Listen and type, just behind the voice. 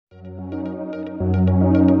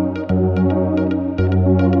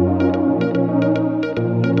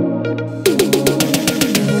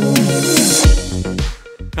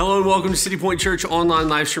welcome to City Point Church online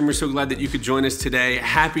live stream. We're so glad that you could join us today.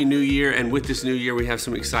 Happy New Year, and with this new year, we have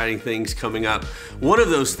some exciting things coming up. One of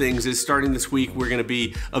those things is starting this week, we're going to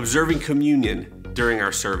be observing communion during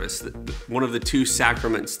our service, one of the two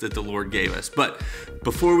sacraments that the Lord gave us. But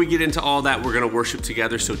before we get into all that, we're going to worship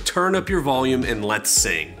together, so turn up your volume and let's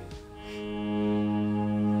sing.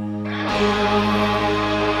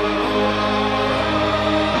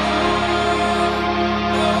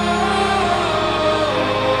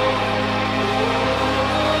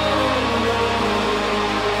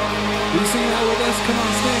 You sing that with us? Come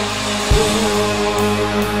on, sing.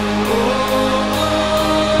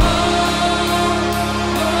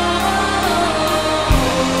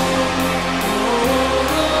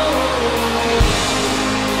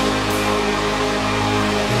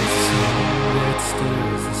 There's a song that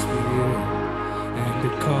stirs the spirit, and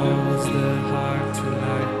it calls the heart to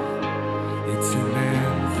life. It's an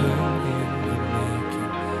anthem in the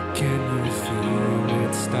making. Can you feel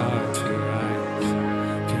it start to rise?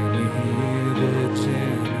 Can you hear the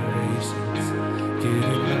generations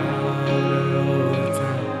getting louder all the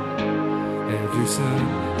time? Every son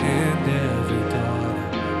and every daughter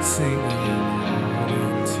singing out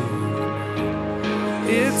into the night.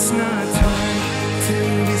 It's not time to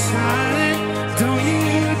be silent. Don't you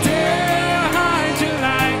dare hide your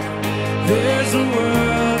light. There's a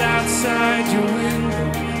world outside your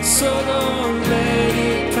window, so don't let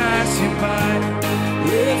it pass you by.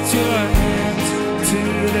 Lift your hands to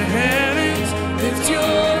the heavens, lift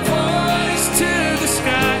your voice to the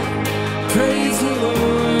sky. Praise the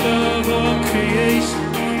Lord of all creation,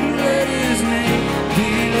 let His name be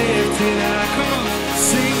lifted high. Come on,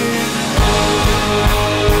 sing it.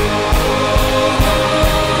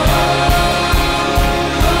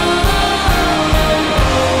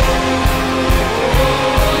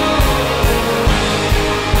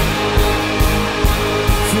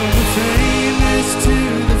 From the famous to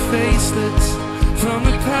the faceless, from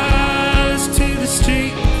the palace to the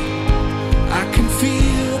street, I can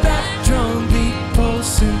feel that drum beat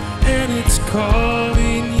pulsing, and it's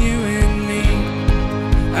calling you and me.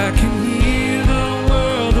 I can hear the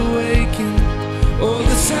world awaken. Oh,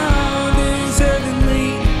 the sound is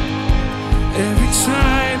heavenly. Every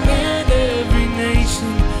tribe and every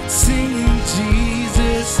nation singing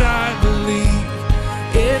Jesus, I believe.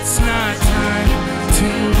 It's not time to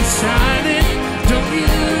be silent. Don't you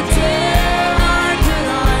dare hide your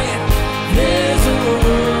light. There's a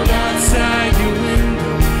world outside your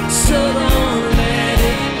window, so don't let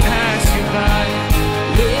it pass you by.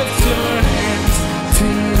 Lift your hands to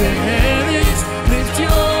the heavens, lift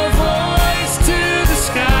your voice to the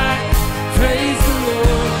sky. Praise the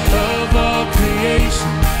Lord of all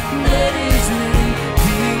creation, let His name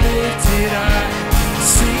be lifted high.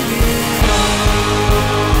 Sing it.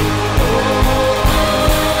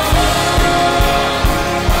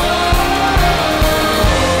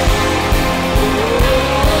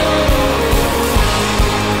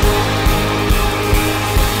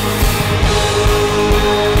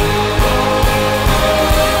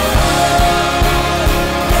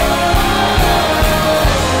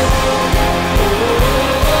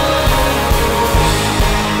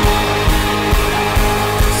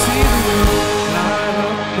 See the world light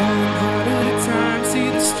up one heart at a time. See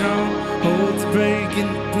the strongholds break in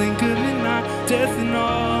the blink of an eye. Death and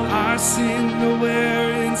all our sin nowhere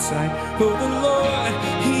in sight. Oh, the Lord,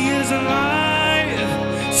 He is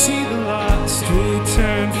alive. See the lost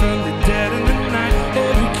return from the dead in the night.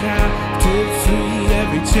 Every captive free,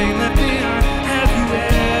 every chain left behind. Have you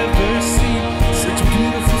ever seen such a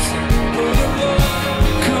beautiful sight? Oh, the Lord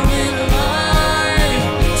coming alive.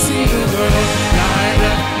 See the world light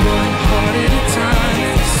up one heart at a time.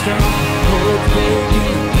 And the stronghold breaking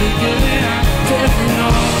the blink of an eye. Death and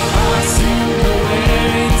all our sin nowhere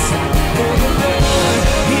in sight. Oh, the Lord,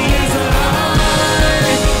 He is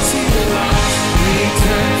alive. See the lost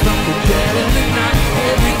return from the dead in the night.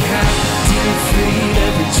 Every captive freed,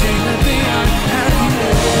 every chain left behind. Have you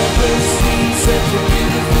ever seen such a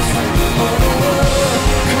beautiful sight? Oh, the world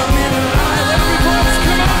coming alive. Every voice,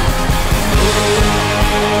 come on.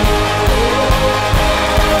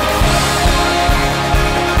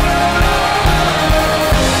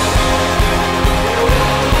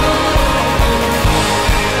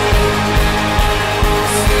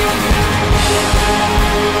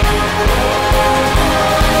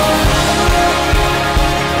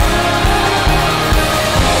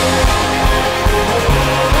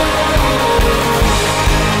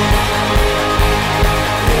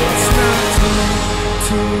 It's not time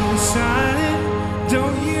to be silent.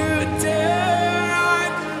 Don't you dare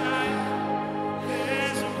hide the light.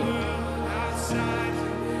 There's a world outside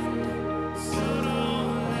your window, so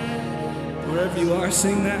don't let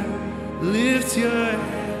sing that. Lift your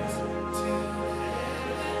hands.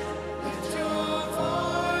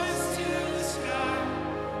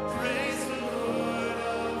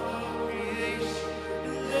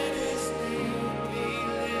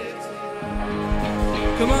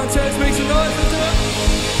 Come on, church, make some noise. Lift it up.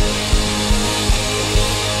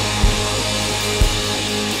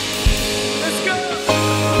 Let's go.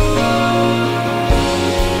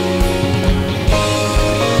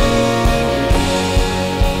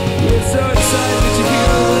 We're so excited that you're here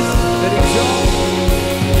with us at Exalt.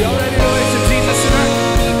 Y'all ready to worship Jesus tonight?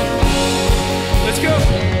 Let's go.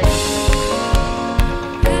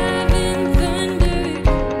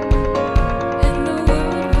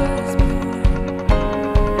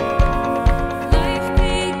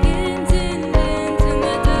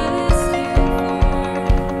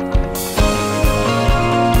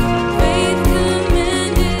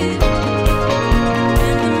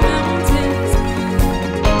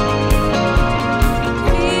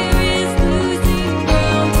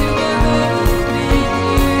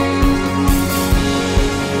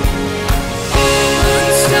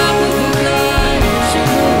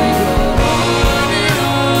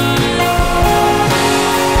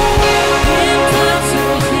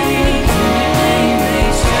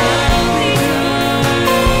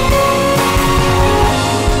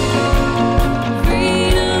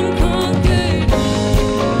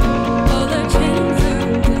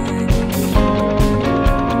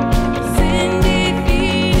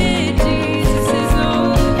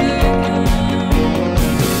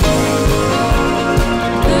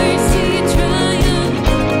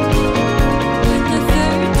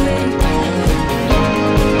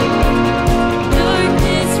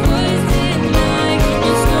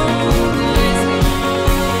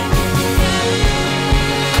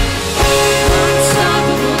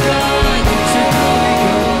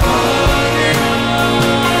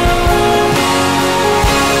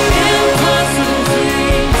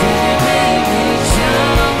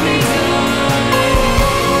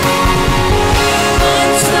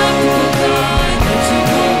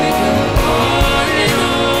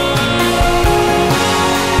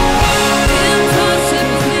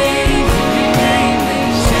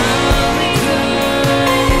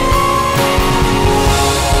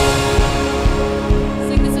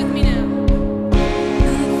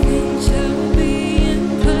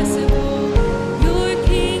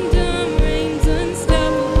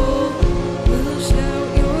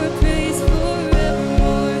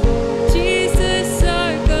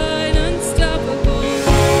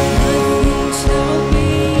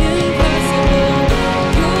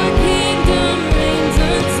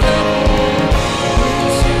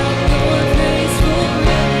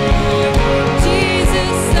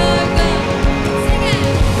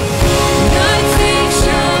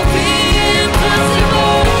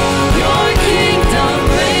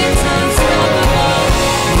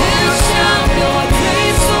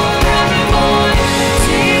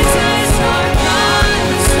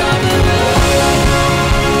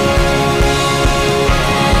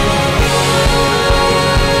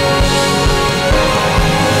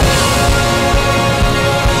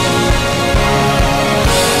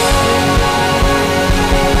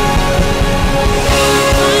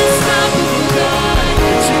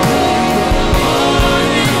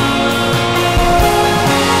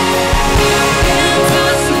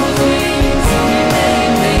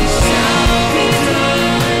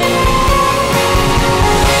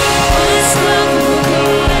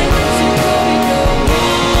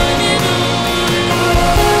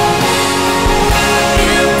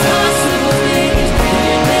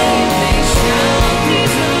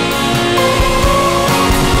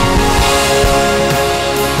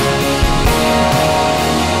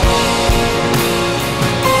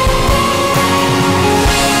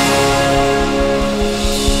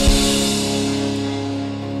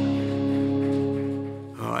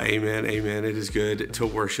 To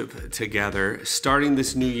worship together. Starting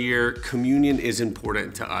this new year, communion is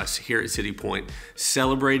important to us here at City Point,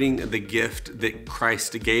 celebrating the gift that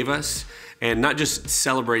Christ gave us, and not just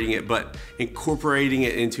celebrating it, but incorporating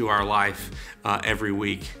it into our life every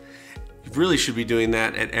week. You really should be doing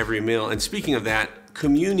that at every meal. And speaking of that,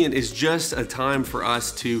 communion is just a time for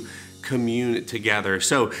us to commune together.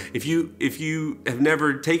 So if you have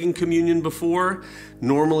never taken communion before,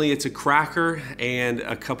 normally it's a cracker and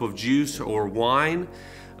a cup of juice or wine,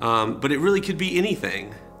 but it really could be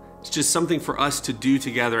anything. It's just something for us to do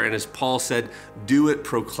together. And as Paul said, do it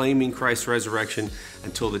proclaiming Christ's resurrection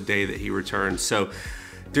until the day that he returns. So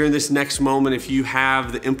during this next moment, if you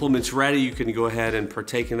have the implements ready, you can go ahead and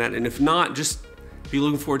partake in that. And if not, just be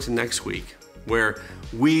looking forward to next week. where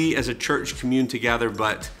we as a church commune together,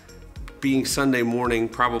 but being Sunday morning,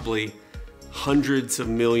 probably hundreds of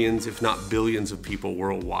millions, if not billions of people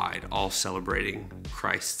worldwide, all celebrating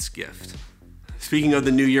Christ's gift. Speaking of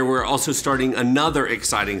the new year, we're also starting another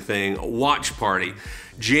exciting thing, a watch party.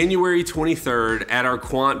 January 23rd at our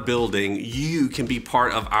Quant building, you can be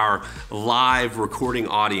part of our live recording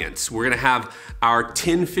audience. We're gonna have our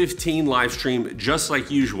 10:15 live stream just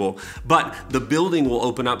like usual, but the building will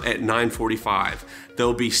open up at 9:45.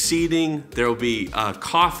 There'll be seating, there'll be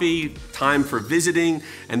coffee, time for visiting,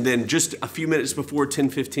 and then just a few minutes before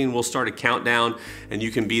 10:15, we'll start a countdown, and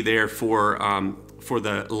you can be there for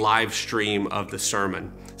the live stream of the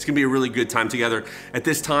sermon. It's gonna be a really good time together. At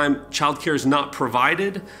this time, childcare is not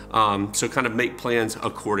provided, so kind of make plans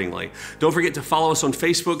accordingly. Don't forget to follow us on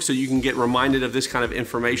Facebook so you can get reminded of this kind of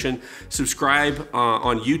information. Subscribe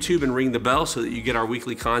on YouTube and ring the bell so that you get our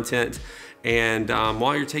weekly content. And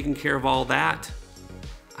while you're taking care of all that,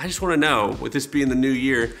 I just wanna know, with this being the new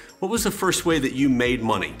year, what was the first way that you made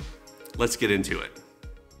money? Let's get into it.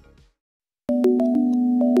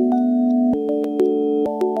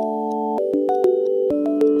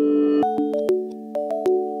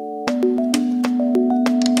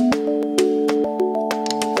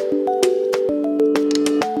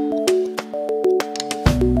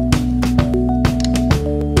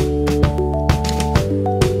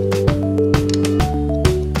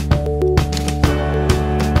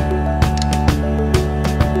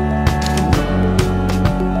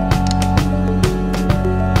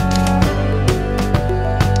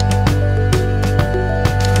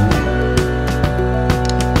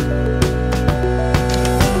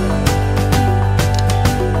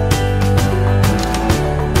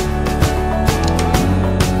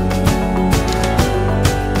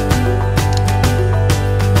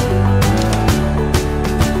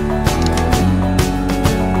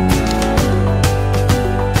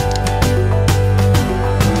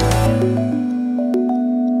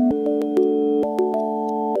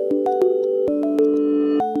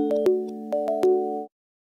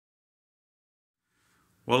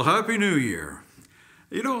 Well, Happy New Year.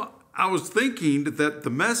 You know, I was thinking that the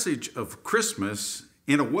message of Christmas,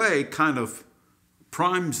 in a way, kind of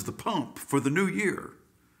primes the pump for the new year.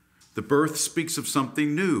 The birth speaks of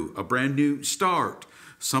something new, a brand new start,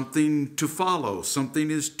 something to follow, something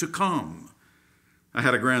is to come. I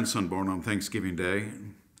had a grandson born on Thanksgiving Day,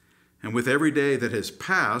 and with every day that has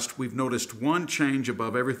passed, we've noticed one change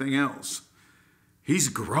above everything else. He's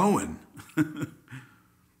growing.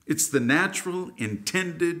 It's the natural,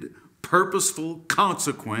 intended, purposeful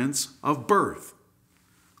consequence of birth.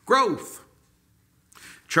 Growth.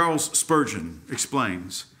 Charles Spurgeon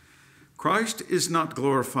explains, Christ is not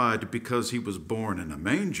glorified because he was born in a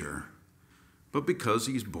manger, but because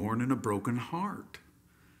he's born in a broken heart.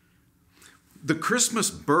 The Christmas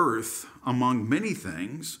birth, among many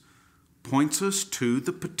things, points us to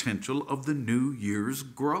the potential of the new year's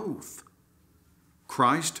growth.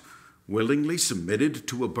 Christ willingly submitted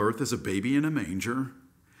to a birth as a baby in a manger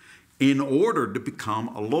in order to become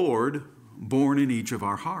a Lord born in each of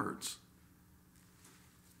our hearts.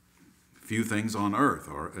 Few things on earth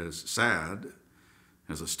are as sad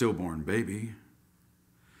as a stillborn baby.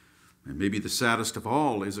 And maybe the saddest of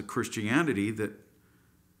all is a Christianity that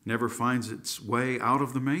never finds its way out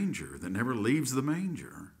of the manger, that never leaves the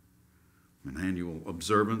manger. An annual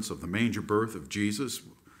observance of the manger birth of Jesus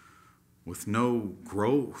with no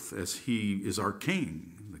growth as he is our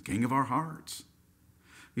King, the King of our hearts.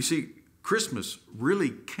 You see, Christmas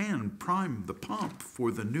really can prime the pump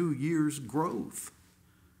for the new year's growth.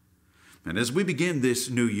 And as we begin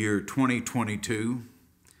this new year, 2022,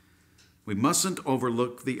 we mustn't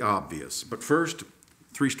overlook the obvious. But first,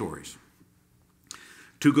 3 stories.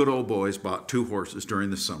 2 good old boys bought 2 horses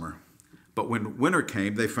during the summer, but when winter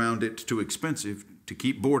came, they found it too expensive to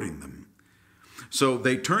keep boarding them. So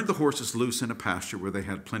they turned the horses loose in a pasture where they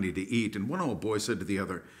had plenty to eat, and one old boy said to the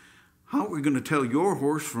other, "How are we going to tell your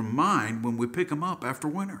horse from mine when we pick them up after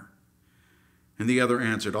winter?" And the other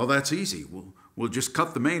answered, "Oh, that's easy. We'll just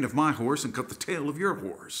cut the mane of my horse and cut the tail of your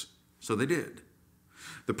horse." So they did.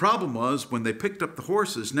 The problem was, when they picked up the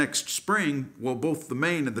horses next spring, well, both the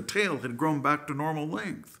mane and the tail had grown back to normal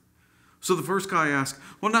length. So the first guy asked,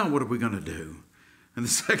 "Well, now what are we going to do?" And the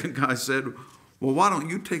second guy said, "Well, why don't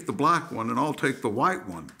you take the black one and I'll take the white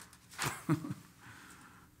one?"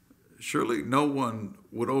 Surely no one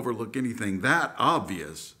would overlook anything that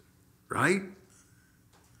obvious, right?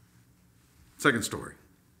 Second story.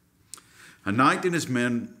 A knight and his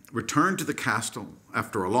men returned to the castle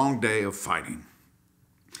after a long day of fighting.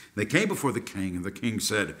 They came before the king, and the king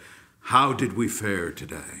said, "How did we fare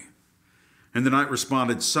today?" And the knight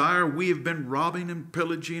responded, "Sire, we have been robbing and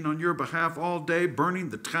pillaging on your behalf all day, burning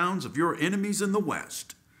the towns of your enemies in the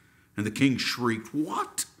west." And the king shrieked,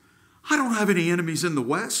 "What? I don't have any enemies in the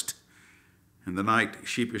west." And the knight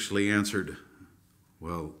sheepishly answered,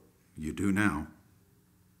 "Well, you do now."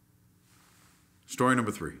 Story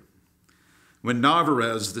number 3. When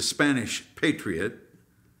Narvaez, the Spanish patriot,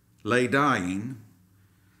 lay dying,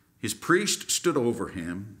 his priest stood over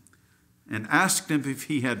him and asked him if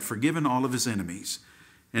he had forgiven all of his enemies.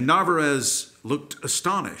 And Narvaez looked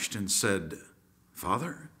astonished and said,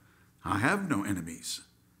 "Father, I have no enemies.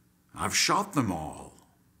 I've shot them all."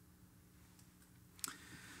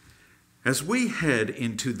 As we head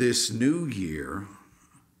into this new year,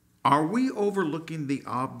 are we overlooking the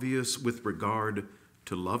obvious with regard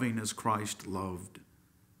to loving as Christ loved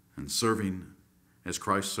and serving as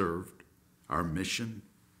Christ served, our mission?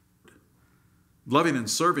 Loving and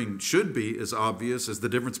serving should be as obvious as the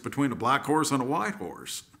difference between a black horse and a white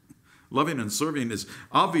horse. Loving and serving is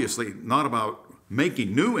obviously not about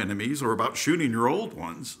making new enemies or about shooting your old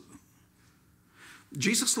ones.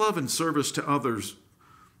 Jesus' love and service to others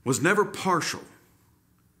was never partial.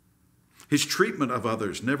 His treatment of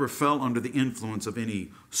others never fell under the influence of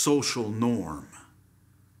any social norm.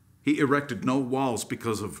 He erected no walls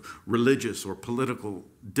because of religious or political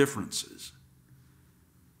differences.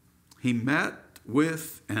 He met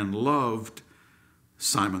with and loved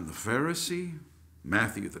Simon the Pharisee,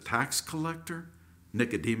 Matthew the tax collector,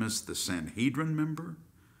 Nicodemus the Sanhedrin member,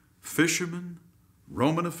 fishermen,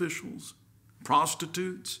 Roman officials,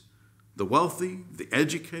 prostitutes, the wealthy, the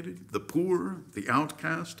educated, the poor, the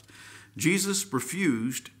outcast. Jesus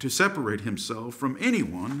refused to separate himself from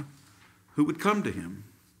anyone who would come to him.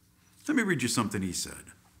 Let me read you something he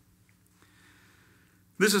said.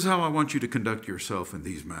 "This is how I want you to conduct yourself in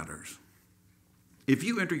these matters. If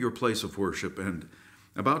you enter your place of worship and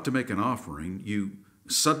about to make an offering, you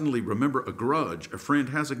suddenly remember a grudge a friend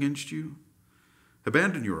has against you,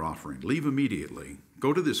 abandon your offering, leave immediately,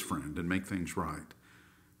 go to this friend and make things right.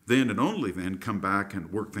 Then and only then come back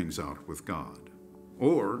and work things out with God.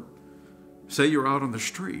 Or say you're out on the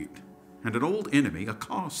street and an old enemy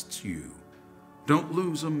accosts you. Don't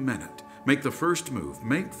lose a minute. Make the first move.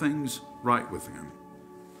 Make things right with him."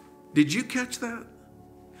 Did you catch that?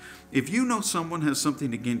 If you know someone has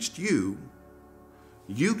something against you,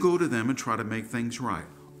 you go to them and try to make things right.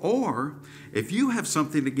 Or if you have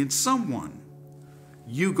something against someone,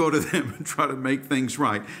 you go to them and try to make things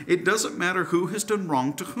right. It doesn't matter who has done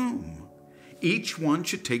wrong to whom. Each one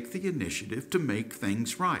should take the initiative to make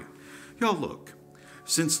things right. Y'all look,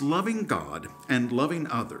 since loving God and loving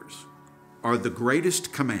others are the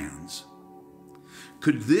greatest commands,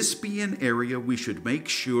 could this be an area we should make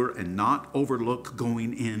sure and not overlook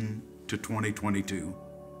going into 2022?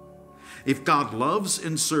 If God loves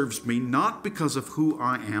and serves me not because of who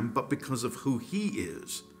I am, but because of who He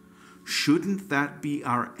is, shouldn't that be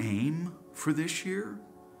our aim for this year?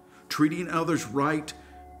 Treating others right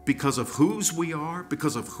because of whose we are,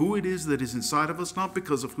 because of who it is that is inside of us, not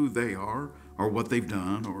because of who they are or what they've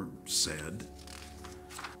done or said.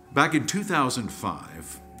 Back in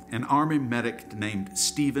 2005, an Army medic named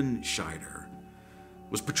Stephen Scheider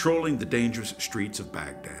was patrolling the dangerous streets of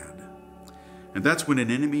Baghdad. And that's when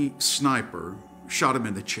an enemy sniper shot him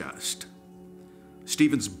in the chest.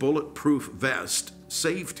 Stephen's bulletproof vest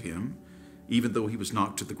saved him, even though he was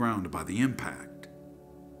knocked to the ground by the impact.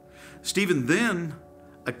 Stephen then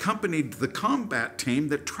accompanied the combat team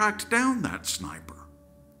that tracked down that sniper.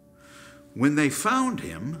 When they found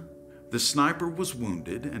him, the sniper was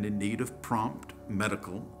wounded and in need of prompt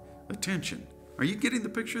medical attention. Are you getting the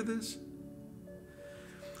picture of this?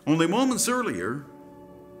 Only moments earlier,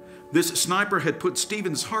 this sniper had put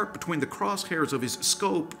Stephen's heart between the crosshairs of his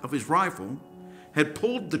scope of his rifle, had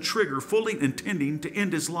pulled the trigger fully intending to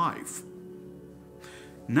end his life.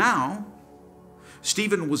 Now,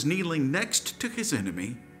 Stephen was kneeling next to his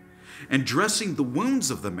enemy and dressing the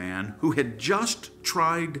wounds of the man who had just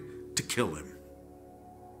tried to kill him.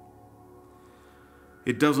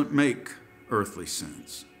 It doesn't make earthly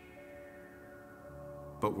sense.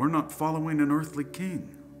 But we're not following an earthly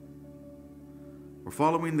king. We're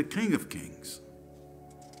following the King of Kings.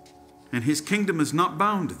 And His kingdom is not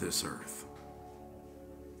bound to this earth.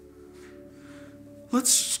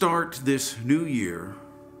 Let's start this new year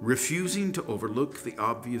refusing to overlook the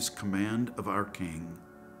obvious command of our King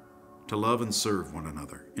to love and serve one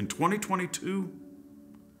another. In 2022,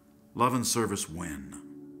 love and service win.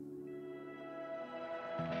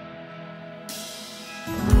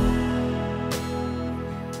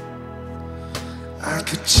 I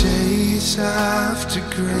could chase after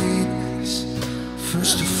greatness,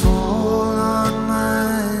 first to fall on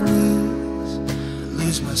my knees.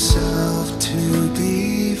 choose myself to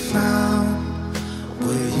be found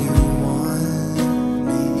where you want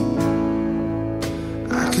me.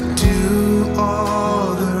 I could do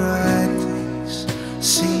all the right things,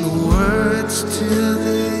 sing the words till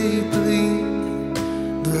they bleed,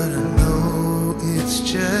 but I know it's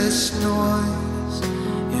just noise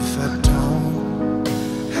if I don't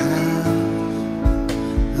have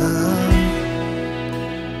love.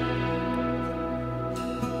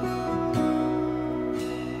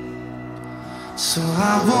 So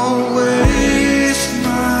I won't waste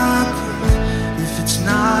my breath if it's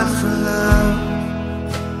not for love.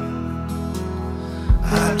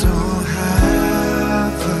 I don't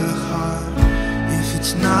have a heart if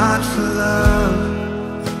it's not for love.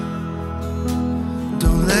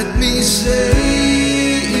 Don't let me say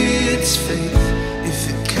it's faith if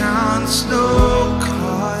it counts no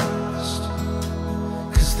cost,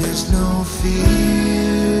 'cause there's no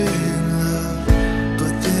fear in love,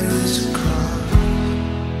 but there is a cross.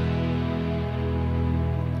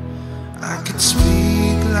 I could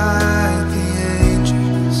speak like the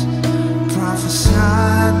angels, prophesy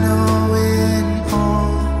knowing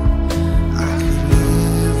all. I could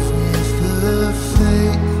live with the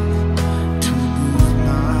faith to move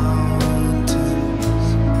mountains.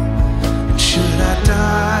 And should I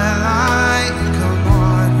die like a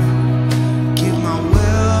martyr, give my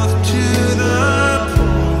wealth to the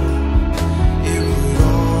poor, it would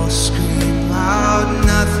all scream loud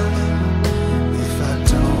nothing if I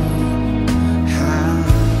don't have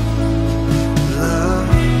love.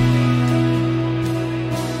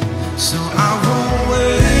 So I won't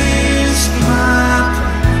waste my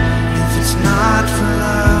breath if it's not for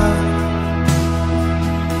love.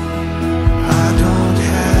 I don't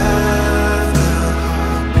have the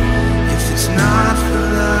heart if it's not for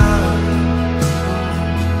love.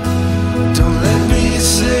 Don't let me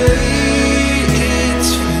say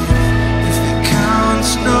it's faith if it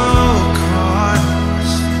counts no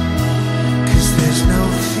cost, 'cause there's no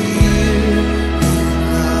fear in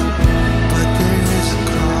love, but there is a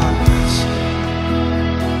cross.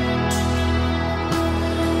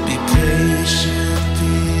 Be patient,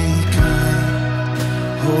 be kind,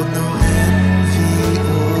 hold no envy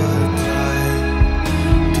or pride.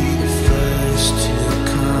 Be the first to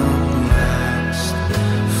come last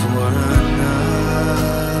for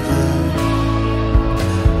another.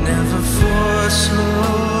 Never force,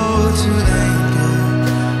 slow to anger,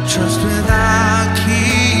 trust without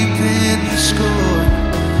keeping score.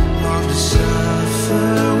 Long to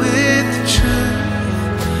suffer with truth,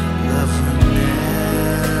 love will never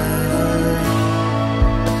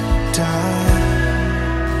die.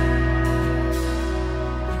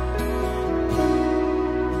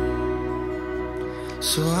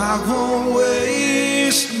 So I won't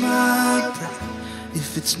waste my breath if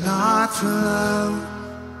it's not for love.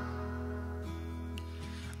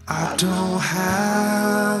 I don't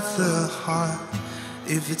have the heart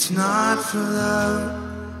if it's not for love.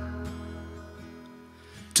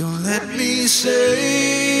 Don't let me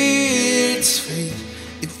say it's faith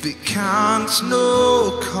if it counts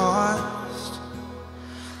no cost,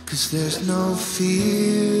 'cause there's no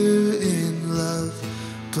fear in love,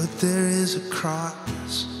 but there is a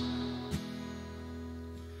cross.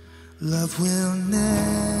 Love will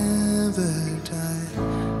never die,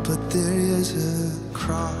 but there is a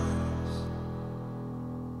cross.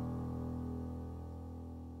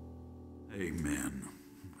 Amen.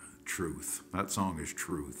 Truth. That song is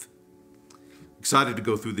truth. Excited to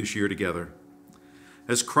go through this year together.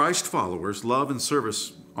 As Christ followers, love and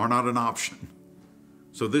service are not an option.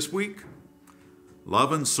 So this week,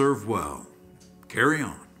 love and serve well. Carry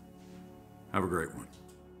on. Have a great one.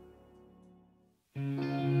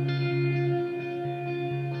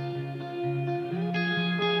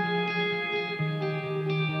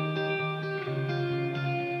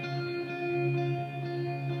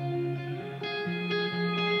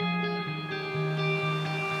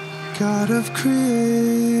 God of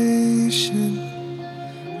creation,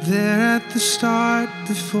 there at the start,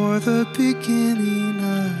 before the beginning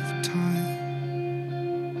of time.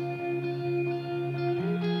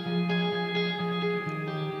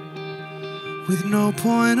 With no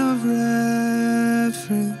point of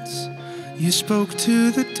reference, you spoke to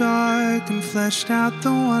the dark and fleshed out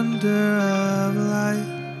the wonder of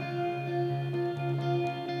light.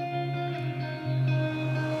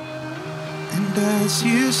 And as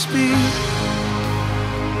you speak,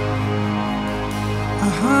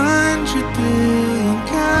 100 billion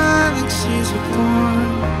galaxies are born.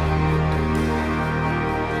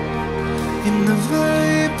 In the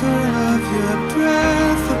vapor of your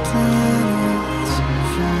breath, the planets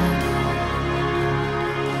form.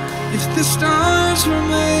 If the stars stars were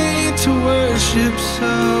made to worship,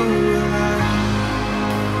 so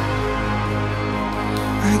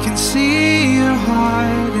I can see your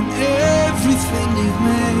heart in everything you've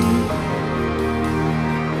made.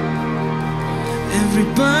 Every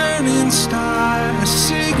burning star, a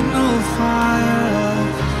signal fire of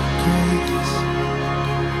grace.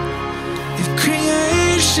 If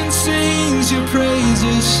creation sings your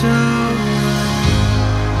praises, so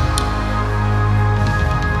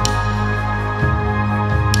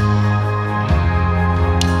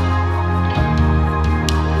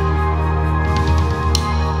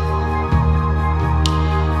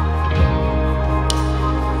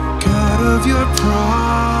of your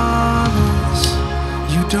promise,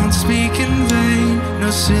 you don't speak in vain,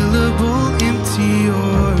 no syllable empty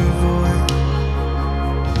or void.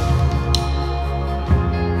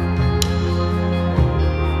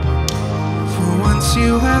 For once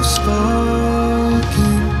you have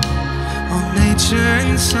spoken, all nature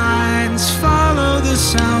and signs follow the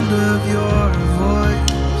sound of your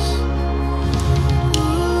voice.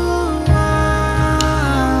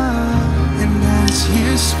 And as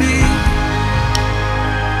you speak,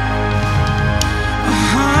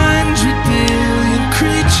 100 billion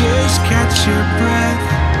creatures catch your breath,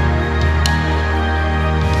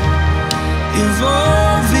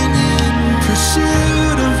 evolving in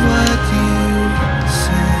pursuit of what you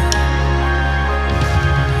said.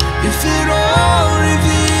 If it all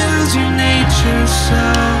reveals your nature, so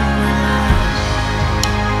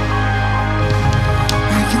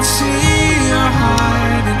I can see your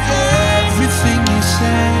heart in everything you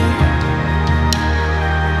say.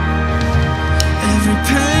 Every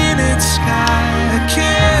painted sky, a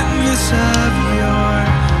canvas of your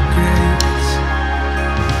grace.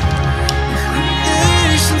 If the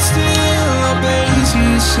nation still obeys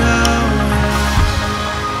you, so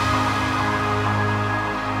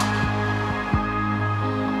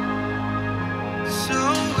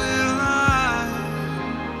will I.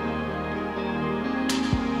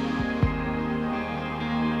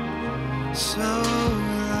 So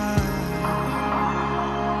will I.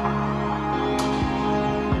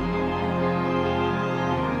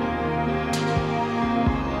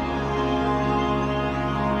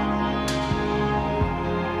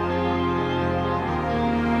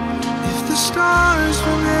 The stars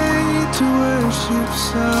were made to worship,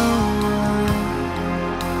 so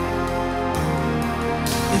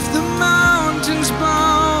if the mountains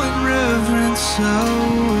bow in reverence, so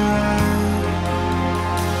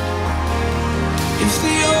if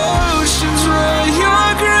the oceans roar your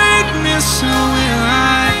greatness, so will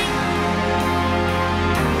I.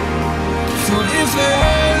 For if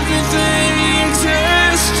everything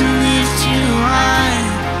exists to lift you high,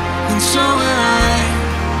 then so will I.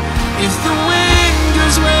 If the wind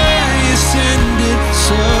goes where you send it,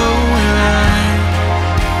 so will I.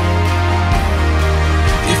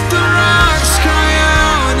 If the rocks cry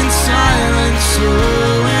out in silence, so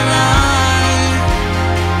will I.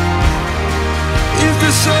 If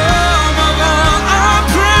the sum of all our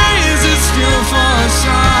praises still falls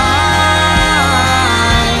aside,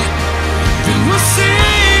 then we'll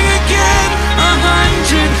sing again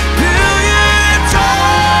 100 billion times.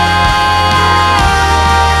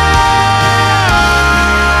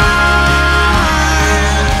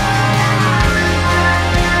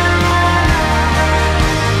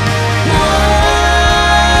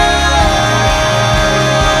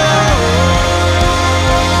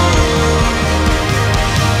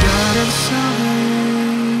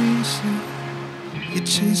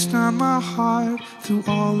 Chased on my heart through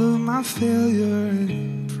all of my failure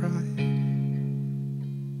and pride.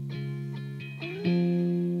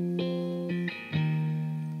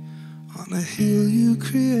 On a hill you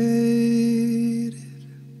created,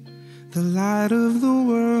 the light of the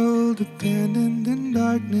world, abandoned in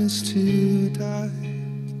darkness to die.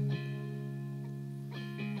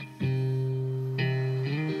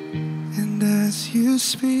 And as you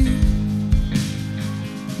speak,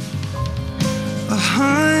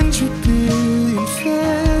 100 billion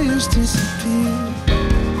failures disappear.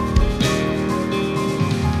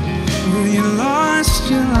 When you lost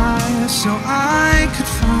your life so I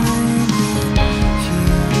could find it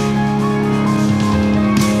here.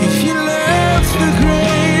 If you left the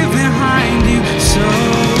grave behind you, so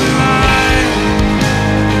will I.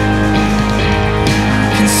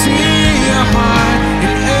 Can see your heart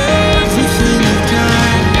in everything you've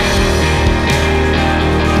done.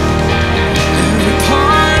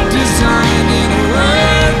 Designed in a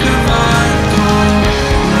work of art called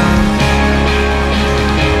love.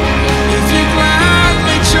 If you glad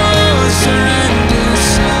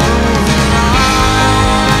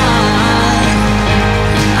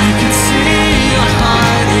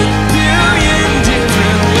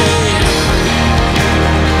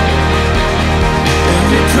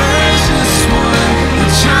every precious one, a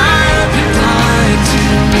child you died to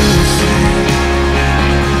save.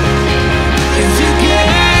 If you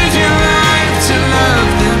gave your life to love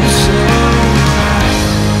them so,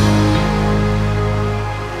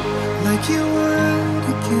 like you would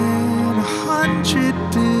again 100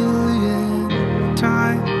 billion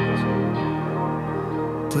times.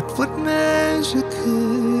 But what measure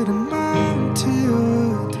could amount to